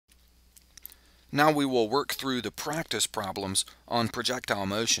Now we will work through the practice problems on projectile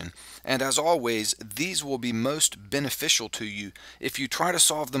motion, and as always, these will be most beneficial to you if you try to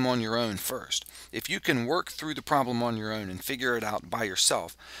solve them on your own first. If you can work through the problem on your own and figure it out by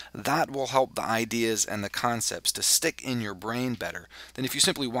yourself, that will help the ideas and the concepts to stick in your brain better than if you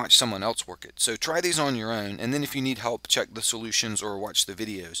simply watch someone else work it. So try these on your own, and then if you need help, check the solutions or watch the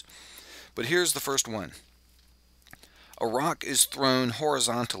videos. But here's the first one. A rock is thrown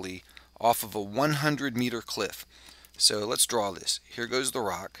horizontally off of a 100-meter cliff. So let's draw this. Here goes the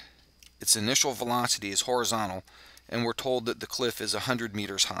rock. Its initial velocity is horizontal, and we're told that the cliff is 100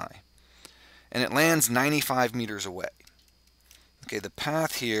 meters high. And it lands 95 meters away. Okay, the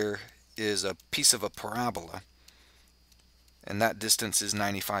path here is a piece of a parabola, and that distance is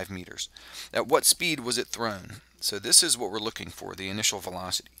 95 meters. At what speed was it thrown? So this is what we're looking for, the initial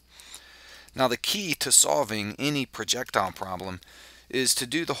velocity. Now the key to solving any projectile problem is to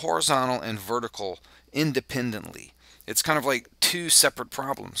do the horizontal and vertical independently. It's kind of like two separate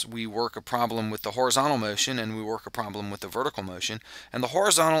problems. We work a problem with the horizontal motion and we work a problem with the vertical motion, and the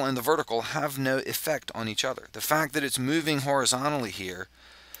horizontal and the vertical have no effect on each other. The fact that it's moving horizontally here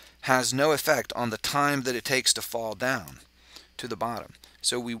has no effect on the time that it takes to fall down to the bottom.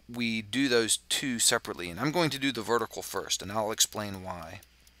 So we do those two separately, and I'm going to do the vertical first, and I'll explain why.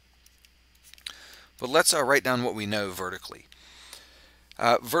 But let's write down what we know vertically.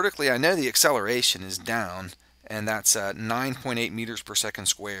 Vertically, I know the acceleration is down, and that's 9.8 meters per second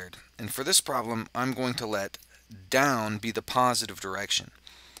squared. And for this problem, I'm going to let down be the positive direction.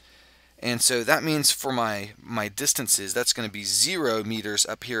 And so that means for my distances, that's going to be 0 meters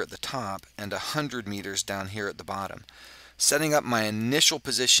up here at the top and 100 meters down here at the bottom. Setting up my initial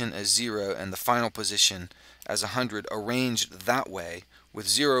position as 0 and the final position as 100 arranged that way, with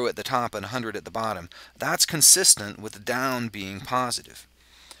 0 at the top and 100 at the bottom, that's consistent with down being positive.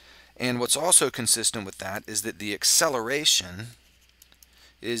 And what's also consistent with that is that the acceleration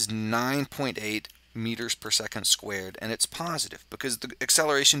is 9.8 meters per second squared, and it's positive because the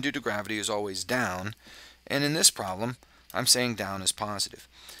acceleration due to gravity is always down, and in this problem I'm saying down is positive.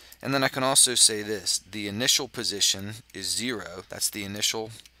 And then I can also say this: the initial position is 0, that's the initial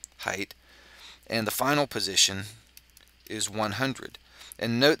height, and the final position is 100.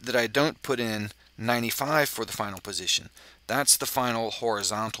 And note that I don't put in 95 for the final position. That's the final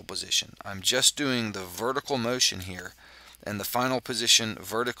horizontal position. I'm just doing the vertical motion here, and the final position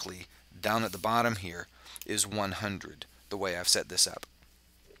vertically down at the bottom here is 100, the way I've set this up.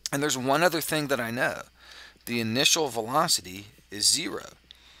 And there's one other thing that I know. The initial velocity is 0.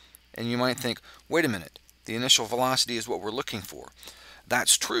 And you might think, wait a minute, the initial velocity is what we're looking for.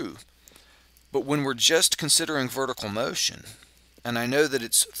 That's true. But when we're just considering vertical motion, and I know that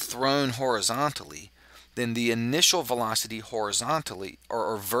it's thrown horizontally, then the initial velocity horizontally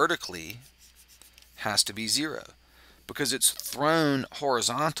or vertically has to be 0. Because it's thrown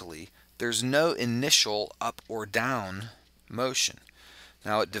horizontally, there's no initial up or down motion.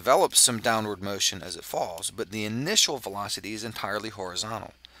 Now it develops some downward motion as it falls, but the initial velocity is entirely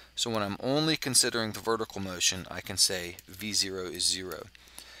horizontal. So when I'm only considering the vertical motion, I can say v0 is 0.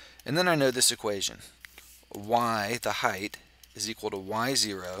 And then I know this equation. Y, the height, is equal to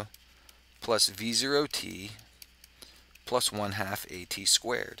y0 plus v0t plus 1/2 at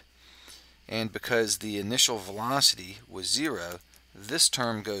squared. And because the initial velocity was 0, this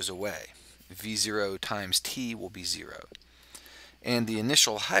term goes away. v0 times t will be 0. And the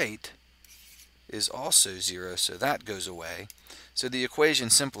initial height is also 0, so that goes away. So the equation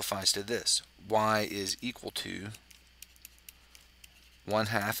simplifies to this: y is equal to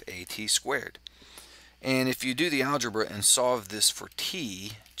 1/2 at squared. And if you do the algebra and solve this for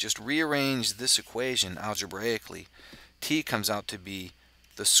t, just rearrange this equation algebraically, t comes out to be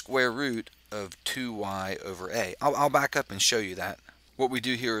the square root of 2y over a. I'll back up and show you that. What we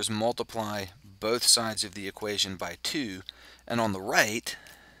do here is multiply both sides of the equation by 2, and on the right,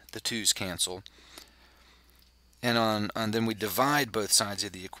 the 2's cancel. And then we divide both sides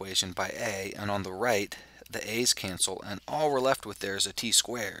of the equation by a, and on the right, the a's cancel, and all we're left with there is a t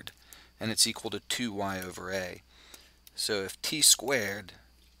squared, and it's equal to 2y over a. So if t squared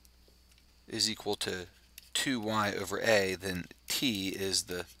is equal to 2y over a, then t is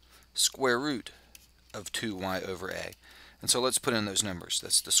the square root of 2y over a. And so let's put in those numbers.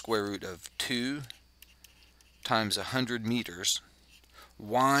 That's the square root of 2 times 100 meters.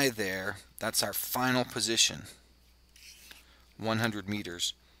 Y there, that's our final position, 100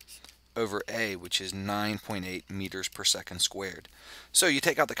 meters, over a, which is 9.8 meters per second squared. So you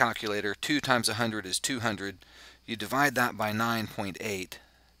take out the calculator. 2 times 100 is 200. You divide that by 9.8,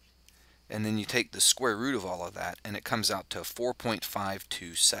 and then you take the square root of all of that, and it comes out to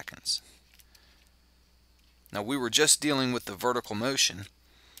 4.52 seconds. Now we were just dealing with the vertical motion,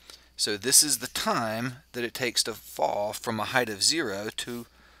 so this is the time that it takes to fall from a height of 0 to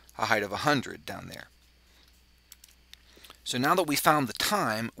a height of 100 down there. So now that we found the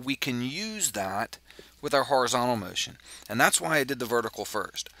time, we can use that with our horizontal motion. And that's why I did the vertical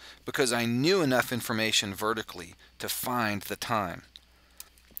first, because I knew enough information vertically to find the time.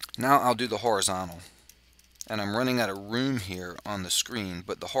 Now I'll do the horizontal. And I'm running out of room here on the screen,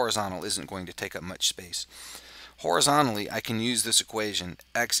 but the horizontal isn't going to take up much space. Horizontally, I can use this equation,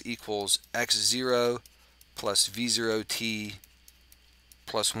 x equals x0 plus v0t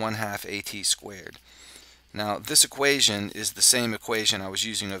plus 1/2 at squared. Now this equation is the same equation I was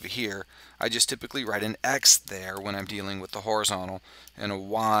using over here. I just typically write an x there when I'm dealing with the horizontal and a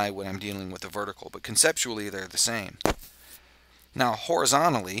y when I'm dealing with the vertical, but conceptually they're the same. Now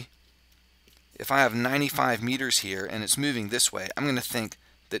horizontally, if I have 95 meters here and it's moving this way, I'm going to think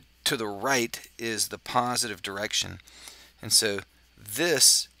that to the right is the positive direction. And so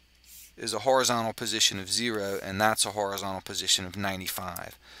this is a horizontal position of 0 and that's a horizontal position of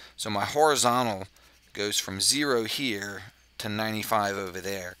 95. So my horizontal goes from 0 here to 95 over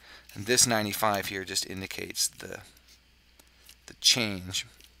there. And this 95 here just indicates the change.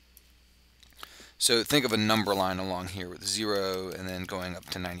 So think of a number line along here with 0 and then going up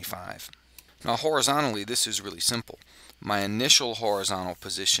to 95. Now horizontally, this is really simple. My initial horizontal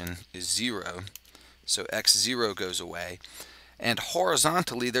position is 0, so x0 goes away. And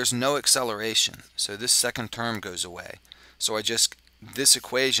horizontally, there's no acceleration, so this second term goes away. So this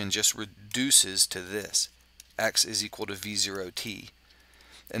equation just reduces to this. X is equal to v0t.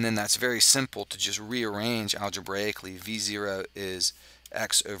 And then that's very simple to just rearrange algebraically. v0 is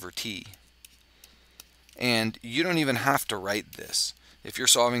x over t. And you don't even have to write this. If you're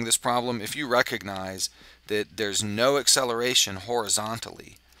solving this problem, if you recognize that there's no acceleration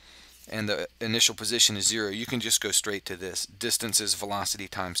horizontally and the initial position is 0, you can just go straight to this. Distance is velocity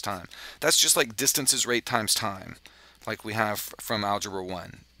times time. That's just like distance is rate times time, like we have from Algebra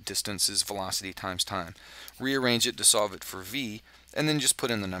 1. Distance is velocity times time. Rearrange it to solve it for v, and then just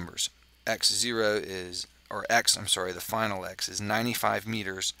put in the numbers. x0 is, or x, I'm sorry, the final x is 95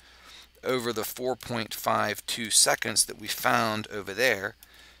 meters over the 4.52 seconds that we found over there,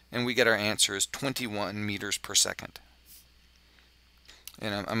 and we get our answer as 21 meters per second.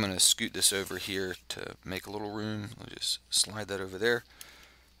 And I'm going to scoot this over here to make a little room. I'll just slide that over there,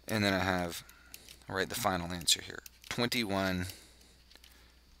 and then I'll write the final answer here, 21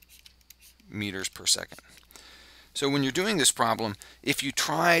 meters per second. So when you're doing this problem, if you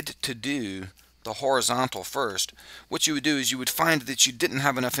tried to do the horizontal first, what you would do is you would find that you didn't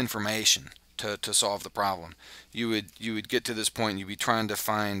have enough information to solve the problem. You would get to this point and you'd be trying to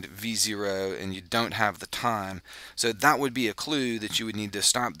find v0 and you don't have the time. So that would be a clue that you would need to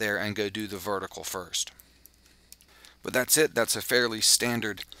stop there and go do the vertical first. But that's it. That's a fairly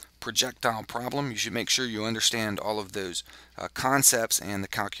standard projectile problem. You should make sure you understand all of those concepts and the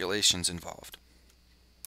calculations involved.